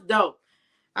saying? That's dope.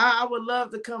 I would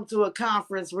love to come to a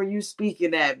conference where you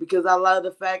speaking at, because I love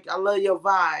I love your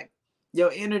vibe,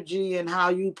 your energy, and how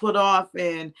you put off,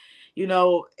 and in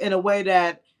a way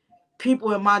that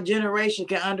people in my generation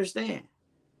can understand.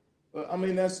 Well, I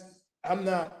mean, I'm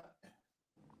not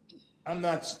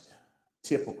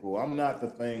typical. I'm not the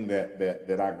thing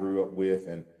that I grew up with,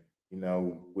 and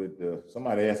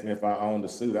somebody asked me if I owned a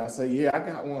suit. I say, yeah, I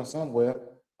got one somewhere.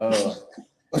 But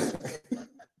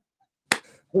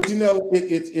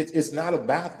it's not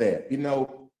about that.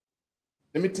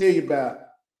 Let me tell you about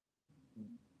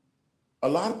a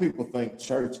lot of people think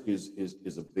church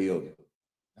is a building.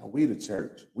 Now we the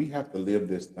church. We have to live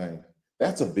this thing.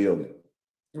 That's a building.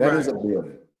 That is Right. a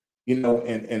building. You know,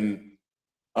 and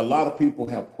a lot of people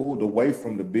have pulled away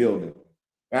from the building.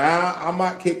 Now, I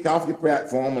might kick off your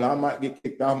platform and I might get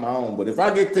kicked off my own. But if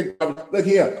I get kicked off, look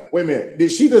here, wait a minute.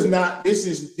 She does not, this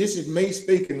is me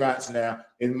speaking right now.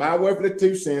 In my word for the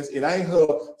 2 cents, it ain't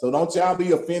her. So don't y'all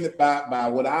be offended by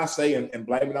what I say and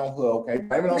blame it on her, okay?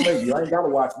 Blame it on me. You ain't gotta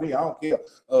watch me. I don't care.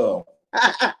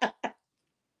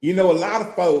 You know, a lot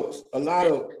of folks, a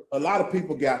lot of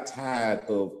people got tired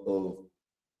of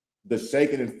the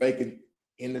shaking and faking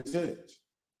in the church.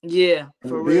 Yeah,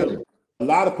 for real. A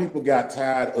lot of people got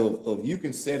tired of you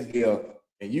can sit here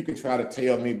and you can try to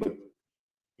tell me, but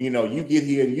you know, you get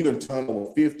here and you done turned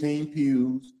over 15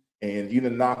 pews and you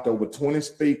done knocked over 20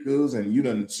 speakers and you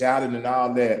done shouted and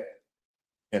all that.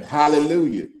 And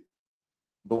hallelujah.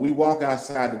 But we walk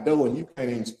outside the door and you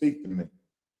can't even speak to me.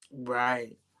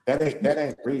 Right. That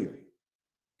ain't real.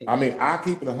 I mean, I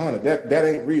keep it 100. That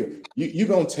ain't real. You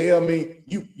gonna tell me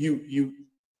you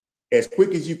as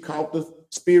quick as you caught the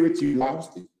spirit, you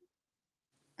lost it.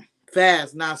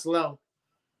 Fast, not slow.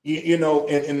 You know,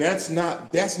 and that's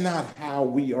not how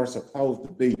we are supposed to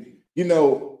be. You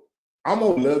know, I'm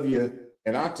gonna love you,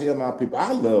 and I tell my people,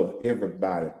 I love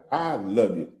everybody. I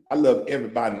love you. I love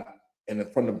everybody, and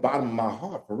from the bottom of my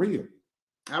heart, for real.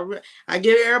 I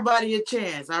give everybody a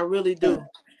chance. I really do.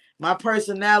 My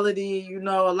personality, you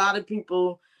know, a lot of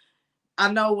people,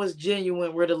 I know what's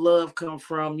genuine, where the love come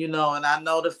from, you know, and I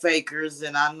know the fakers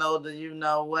and I know the, you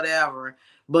know, whatever.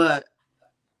 But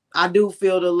I do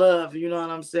feel the love, you know what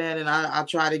I'm saying? And I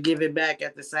try to give it back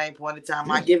at the same point in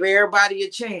time. I give everybody a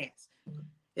chance.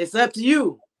 It's up to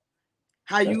you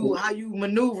how you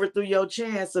maneuver through your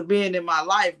chance of being in my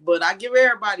life. But I give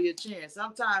everybody a chance.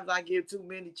 Sometimes I give too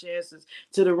many chances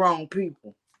to the wrong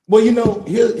people. Well, you know,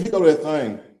 here go that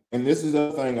thing, and this is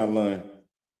the thing I learned.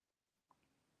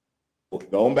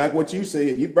 Going back what you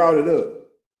said, you brought it up.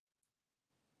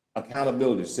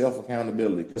 Accountability,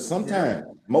 self-accountability. Because sometimes,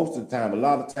 most of the time, a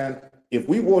lot of times, if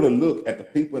we were to look at the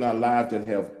people in our lives that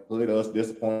have hurt us,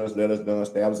 disappointed us, let us down,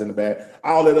 stab us in the back,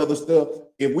 all that other stuff,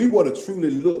 if we were to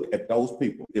truly look at those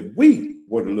people,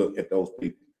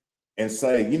 and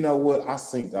say, you know what, I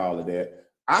synced all of that,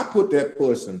 I put that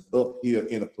person up here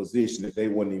in a position that they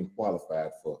weren't even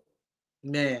qualified for.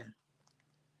 Man.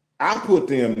 I put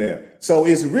them there. So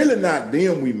it's really not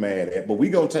them we mad at, but we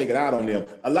gonna take it out on them.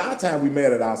 A lot of times we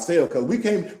mad at ourselves because we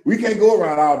can't go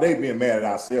around all day being mad at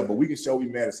ourselves, but we can show we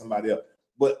mad at somebody else.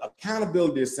 But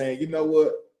accountability is saying, you know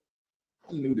what?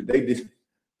 I knew that they did.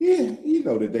 Yeah, you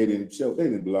know that they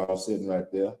didn't belong sitting right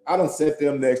there. I don't set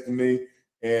them next to me,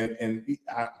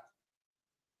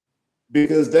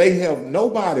 because they have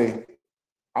nobody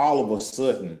all of a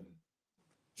sudden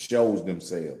shows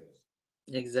themselves.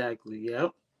 Exactly.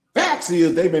 Yep. Facts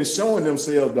is they've been showing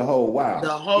themselves the whole while. The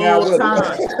whole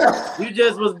time. You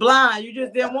just was blind. You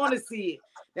just didn't want to see it.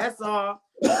 That's all.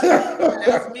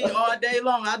 That's me all day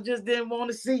long. I just didn't want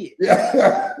to see it.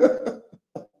 Yeah.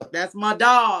 That's my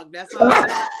dog. That's all.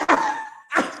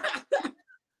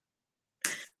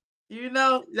 You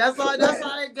know, that's how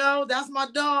it goes. That's my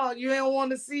dog. You ain't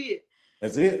want to see it.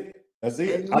 That's it. And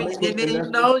then you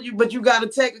know, but you got to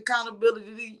take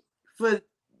accountability for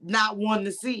not wanting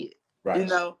to see it. Right. You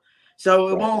know. So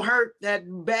it won't hurt that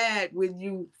bad when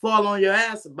you fall on your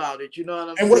ass about it. You know what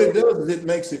I'm saying? And what it does is it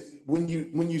makes it, when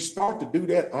you start to do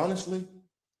that honestly,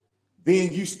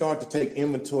 then you start to take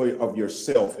inventory of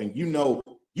yourself, and you know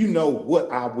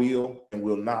what I will and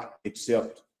will not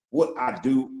accept, what I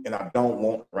do and I don't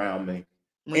want around me.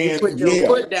 When you put your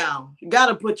foot down, you got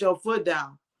to put your foot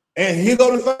down. And here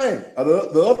go the thing.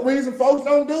 The other reason folks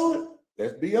don't do it,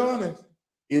 let's be honest,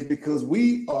 is because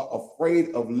we are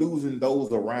afraid of losing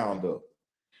those around us.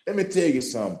 Let me tell you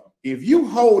something. If you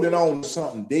holding on to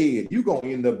something dead, you're going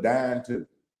to end up dying too.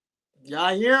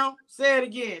 Y'all hear him? Say it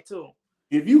again to him.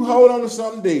 If you hold on to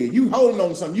something dead, you holding on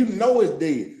to something, you know it's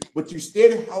dead, but you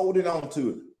steady holding on to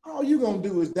it, all you're going to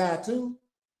do is die too.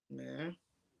 Man.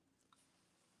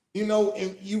 You know,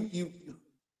 and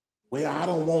well, I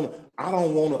don't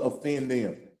want to offend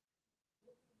them.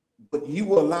 But you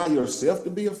will allow yourself to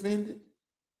be offended?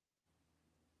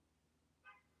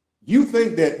 You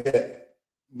think that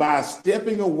by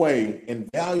stepping away and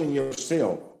valuing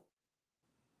yourself,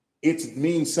 it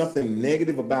means something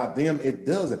negative about them? It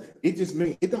doesn't. It just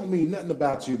means it don't mean nothing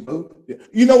about you, boo.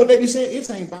 You know what they be saying? It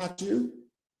ain't about you.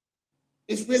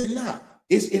 It's really not.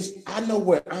 It's I know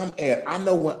where I'm at. I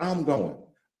know where I'm going.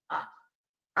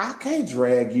 I can't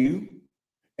drag you,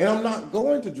 and I'm not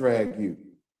going to drag you.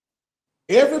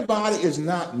 Everybody is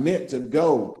not meant to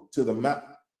go to the mountain.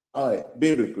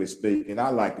 biblically speaking, I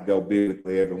like to go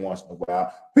biblically every once in a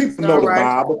while. People know All the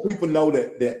right. Bible. People know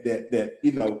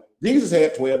that Jesus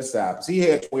had 12 disciples. He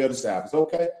had 12 disciples.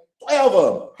 Okay, 12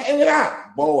 of them hanging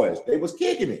out, boys. They was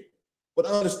kicking it. But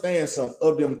understand some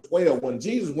of them 12. When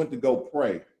Jesus went to go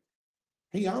pray,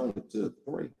 he only took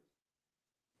 3.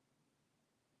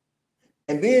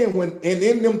 And then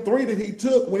in them 3 that he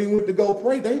took when he went to go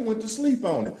pray, they went to sleep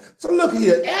on him. So look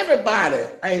here, everybody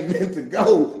ain't meant to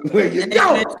go where you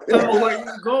go. Where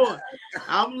you going?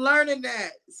 I'm learning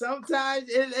that. Sometimes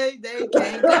they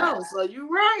can't go. So you're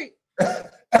right.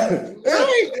 Right.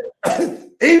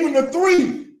 Even the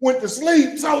 3 went to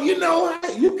sleep. So you know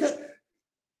you can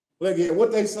look at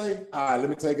what they say. All right, let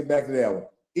me take it back to that one.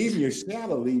 Even your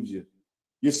shadow leaves you.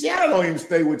 Your shadow don't even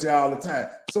stay with you all the time.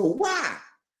 So why?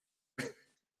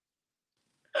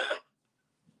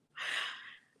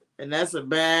 And that's a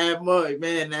bad mug,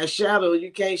 man. That shadow,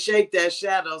 you can't shake that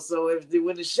shadow. So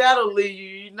when the shadow leave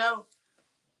you, you know.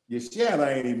 Your shadow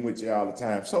ain't even with you all the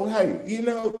time. So hey,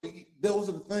 those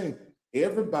are the things.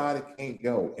 Everybody can't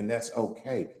go, and that's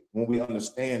okay. When we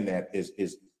understand that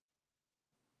is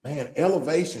man,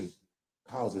 elevation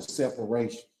causes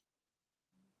separation.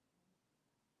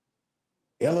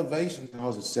 Elevation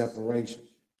causes separation.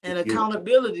 And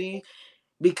accountability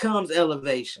becomes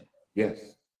elevation. Yes.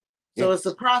 So it's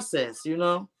a process, you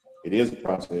know. It is a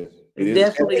process. It's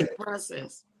definitely a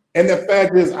process. And the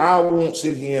fact is, I won't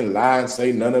sit here and lie and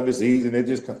say none of it's easy. And it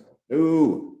just comes.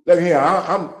 Dude, look here.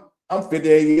 I'm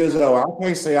 58 years old. I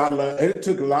can't say I learned. It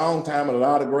took a long time and a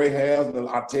lot of gray hairs. And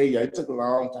I tell you, it took a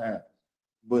long time.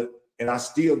 And I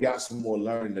still got some more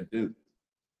learning to do.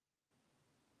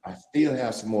 I still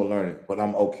have some more learning, but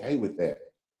I'm okay with that.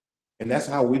 And that's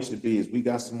how we should be. Is we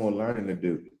got some more learning to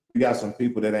do. We got some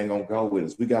people that ain't gonna go with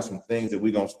us. We got some things that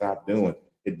we're gonna stop doing.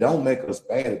 It don't make us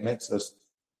bad. It makes us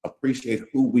appreciate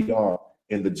who we are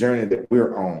in the journey that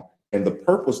we're on and the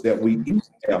purpose that we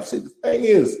have. See, the thing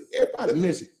is, everybody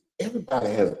misses. Everybody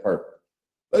has a purpose.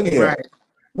 Look at here.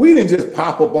 We didn't just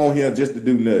pop up on here just to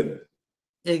do nothing.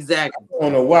 Exactly. I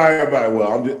don't know why everybody.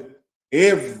 Well,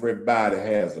 everybody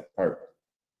has a purpose.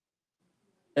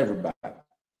 Everybody.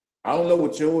 I don't know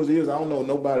what yours is. I don't know what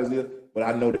nobody's is, but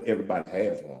I know that everybody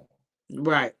has one.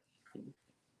 Right.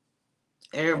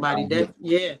 Everybody,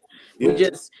 we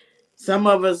just, some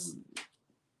of us,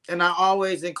 and I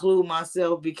always include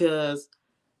myself because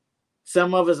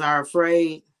some of us are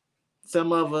afraid.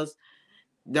 Some of us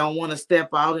don't want to step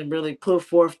out and really put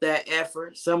forth that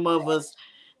effort. Some of us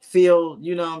feel,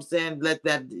 you know what I'm saying, let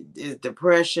that is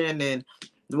depression and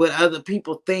what other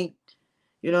people think,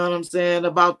 you know what I'm saying,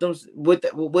 about them, what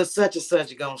such and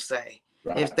such gonna say.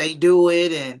 Right. If they do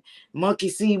it, and monkey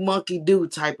see, monkey do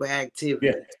type of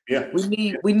activity. Yeah.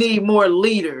 We need more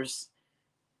leaders.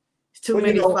 Too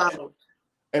many followers.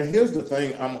 And here's the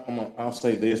thing, I'll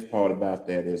say this part about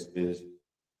that is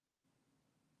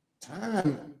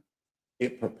time,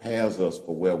 it prepares us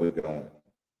for where we're going.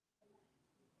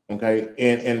 Okay.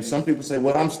 And some people say,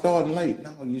 well, I'm starting late.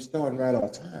 No, you're starting right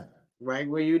on time. Right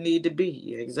where you need to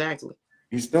be. Exactly.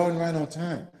 You're starting right on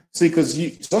time. See, because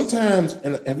sometimes,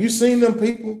 and have you seen them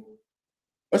people?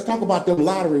 Let's talk about them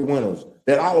lottery winners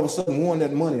that all of a sudden won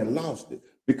that money and lost it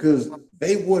because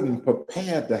they wasn't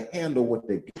prepared to handle what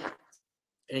they got.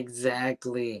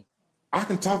 Exactly. I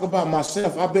can talk about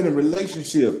myself. I've been in a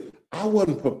relationship. I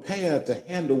wasn't prepared to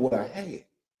handle what I had.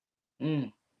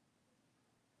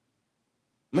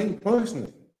 Me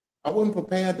personally, I wasn't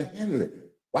prepared to handle it.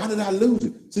 Why did I lose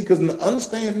it? See, because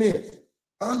understand this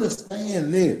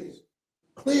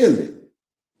clearly.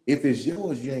 If it's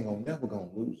yours, you ain't never gonna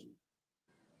lose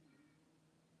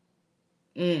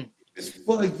it. It's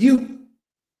for you.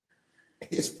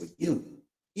 It's for you.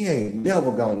 You ain't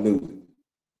never gonna lose it.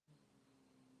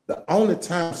 The only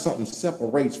time something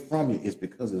separates from you is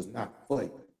because it's not for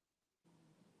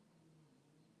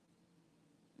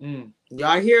you.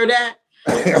 Y'all hear that?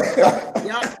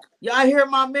 y'all hear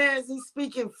my man? He's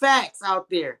speaking facts out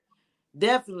there.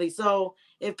 Definitely. So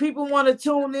if people want to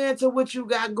tune in to what you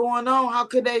got going on, how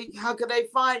could they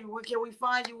find you? Where can we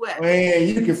find you at? Man,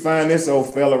 you can find this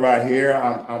old fella right here.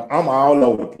 I'm all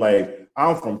over the place.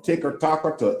 I'm from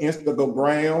TikTok to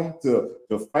Instagram to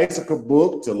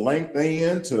Facebook to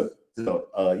LinkedIn to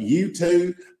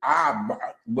YouTube.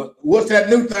 But what's that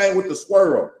new thing with the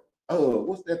swirl?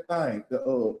 What's that thing?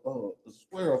 The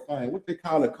swirl thing. What they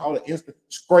call it? Call it instant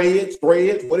threads,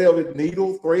 whatever,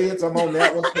 needle threads. I'm on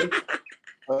that one.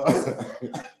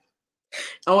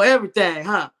 On everything,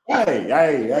 huh?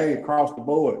 Hey, across the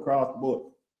board.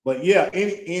 But yeah,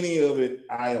 any of it,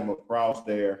 I am across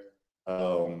there.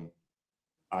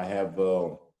 I have.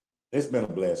 It's been a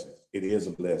blessing. It is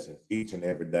a blessing each and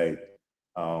every day.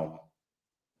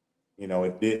 You know,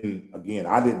 it didn't. Again,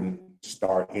 I didn't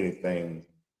start anything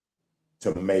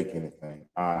to make anything.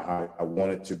 I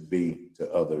wanted to be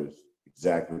to others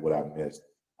exactly what I missed.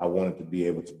 I wanted to be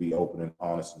able to be open and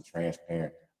honest and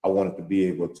transparent. I wanted to be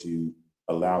able to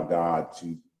allow God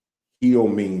to heal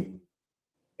me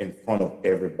in front of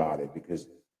everybody because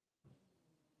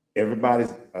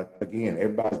everybody's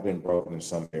been broken in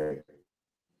some area,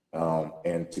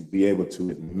 and to be able to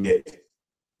admit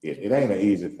it ain't an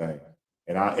easy thing.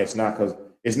 And it's not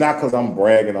because I'm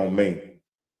bragging on me.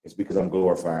 It's because I'm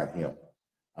glorifying Him.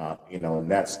 And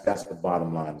that's the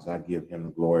bottom line. Is I give Him the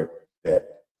glory that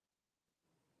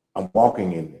I'm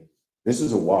walking in this. This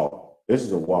is a walk. This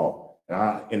is a walk,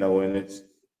 and it's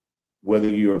whether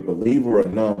you're a believer or a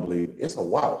non-believer, it's a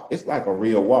walk. It's like a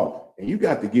real walk, and you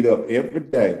got to get up every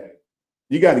day.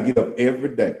 You got to get up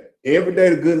every day. Every day,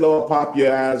 the good Lord pop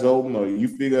your eyes open, or you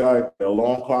figure out the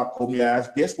alarm clock open your eyes.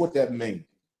 Guess what that means?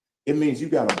 It means you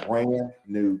got a brand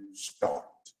new start.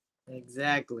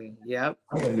 Exactly. Yep.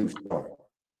 Brand new start.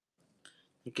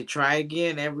 You can try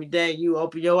again every day. You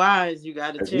open your eyes, you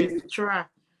got a chance to try.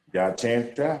 Got a chance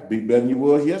to try. Be better than you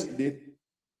was yesterday.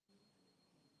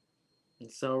 You're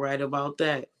so right about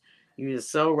that. You're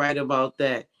so right about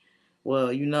that.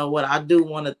 Well, you know what? I do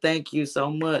want to thank you so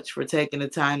much for taking the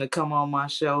time to come on my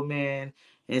show, man,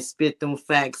 and spit them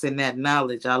facts and that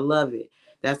knowledge. I love it.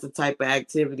 That's the type of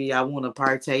activity I want to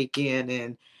partake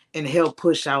in and help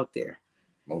push out there.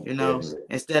 Most You know, definitely.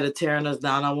 instead of tearing us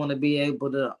down, I want to be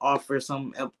able to offer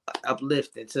some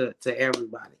uplifting to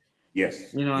everybody.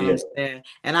 Yes. You know what Yes. I'm saying?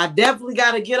 And I definitely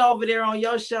got to get over there on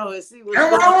your show and see what's Come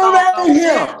going on on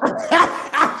here.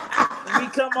 Let me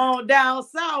come on down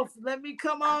south. Let me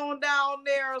come on down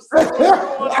there and see what's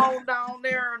going on down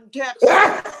there in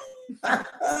Texas.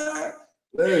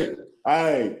 Look,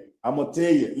 hey, I'm gonna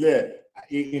tell you,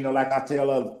 look, like I tell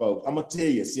other folks, I'm gonna tell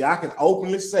you. See, I can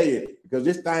openly say it because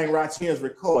this thing right here is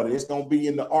recorded. It's gonna be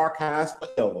in the archives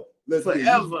forever.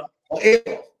 Forever.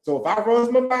 Forever. So if I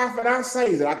run my mouth and I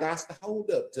say that, I got to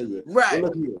hold up to it. Right.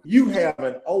 Well, look here. You have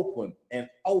an open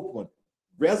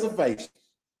reservation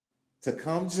to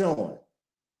come join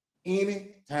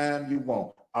anytime you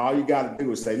want. All you got to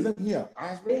do is say, look here,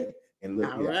 I was ready. And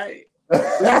look all here. Right.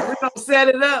 We're going to set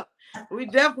it up. We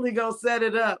definitely going to set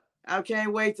it up. I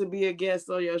can't wait to be a guest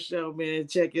on your show, man.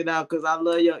 Check it out because I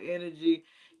love your energy.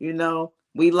 You know,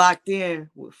 we locked in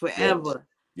forever.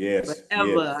 Yes.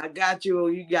 Forever. Yes. I got you.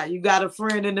 You got a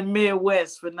friend in the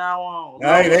Midwest from now on.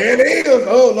 Hey, there it is.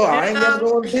 Oh, no, I ain't never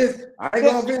going to visit. I ain't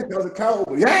going to visit because of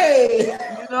COVID. Yay!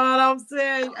 You know what I'm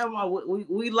saying?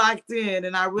 We locked in,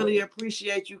 and I really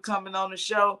appreciate you coming on the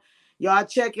show. Y'all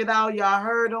check it out. Y'all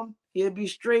heard him. He'll be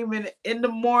streaming in the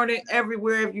morning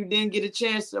everywhere if you didn't get a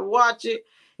chance to watch it.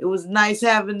 It was nice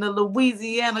having the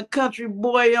Louisiana country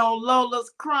boy on Lola's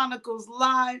Chronicles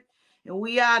live, and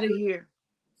we out of here.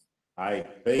 All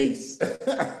right, peace.